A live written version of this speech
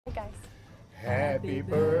Hey guys. Happy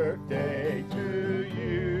birthday to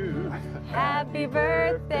you. Happy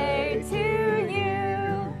birthday to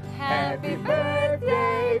you. Happy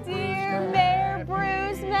birthday, dear Mayor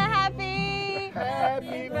Bruce Mahaffey.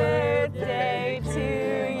 Happy birthday to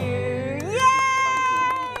you.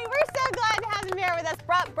 Yay! We're so glad to have the mayor with us.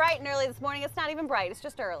 Bright and early this morning. It's not even bright, it's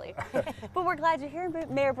just early. But we're glad you're here,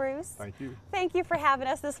 Mayor Bruce. Thank you. Thank you for having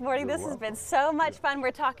us this morning. You're This welcome. has been so much fun.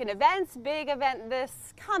 We're talking events, big event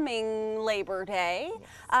this coming Labor Day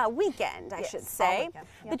weekend, I should say.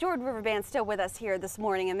 The Jordan River Band's still with us here this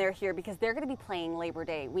morning, and they're here because they're going to be playing Labor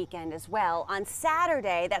Day weekend as well. On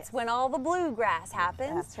Saturday, that's when all the bluegrass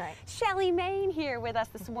happens. That's right. Shellie Main here with us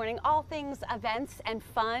this morning. All things events and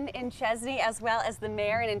fun in Chesnee, as well as the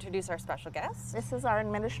mayor, and introduce our special guest. This is our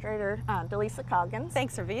administrator, Delisa Coggins.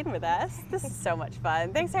 Thanks for being with us. This is so much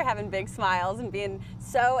fun. Thanks for having big smiles and being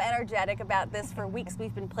so energetic about this. For weeks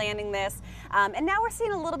we've been planning this. And now we're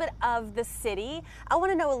seeing a little bit of the city. I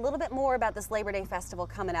want to know a little bit more about this Labor Day festival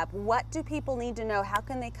coming up. What do people need to know? How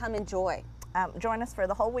can they come enjoy? Join us for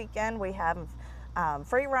the whole weekend. We have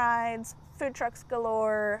free rides, food trucks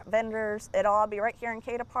galore, vendors. It'll all be right here in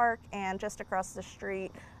Cada Park, and just across the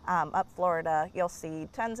street up Florida, you'll see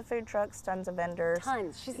tons of food trucks, tons of vendors.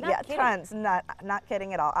 Tons. She's not kidding. Tons. Not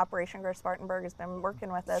kidding at all. Operation Grow Spartanburg has been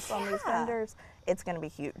working with us on these vendors. It's going to be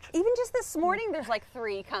huge. Even just this morning, there's like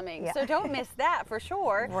 3 coming, so don't miss that for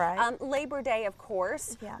sure. Right. Labor Day, of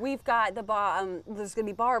course. We've got the there's going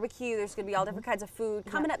to be barbecue. There's going to be all different kinds of food.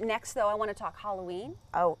 Coming up next, though, I want to talk Halloween.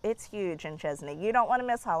 Oh, it's huge in Chesnee. You don't want to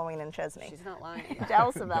miss Halloween in Chesnee. She's not lying. Tell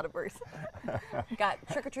us about it, Bruce. Got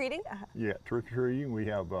trick-or-treating? Yeah, trick-or-treating. We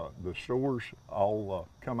have the stores all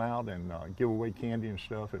come out and give away candy and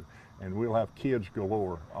stuff, and we'll have kids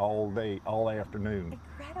galore all day, all afternoon.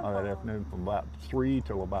 Incredible. That afternoon from about 3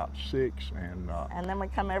 till about 6. And then we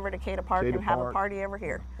come over to Cada Park and have a party over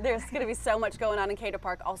here. There's going to be so much going on in Cada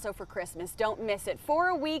Park also for Christmas. Don't miss it. For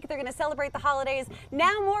a week, they're going to celebrate the holidays.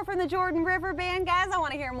 Now more from the Jordan River Band. Guys, I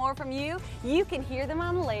want to hear more from you. You can hear them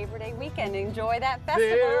on Labor Day weekend. Enjoy that festival.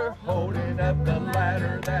 They're holding up the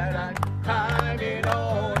ladder that I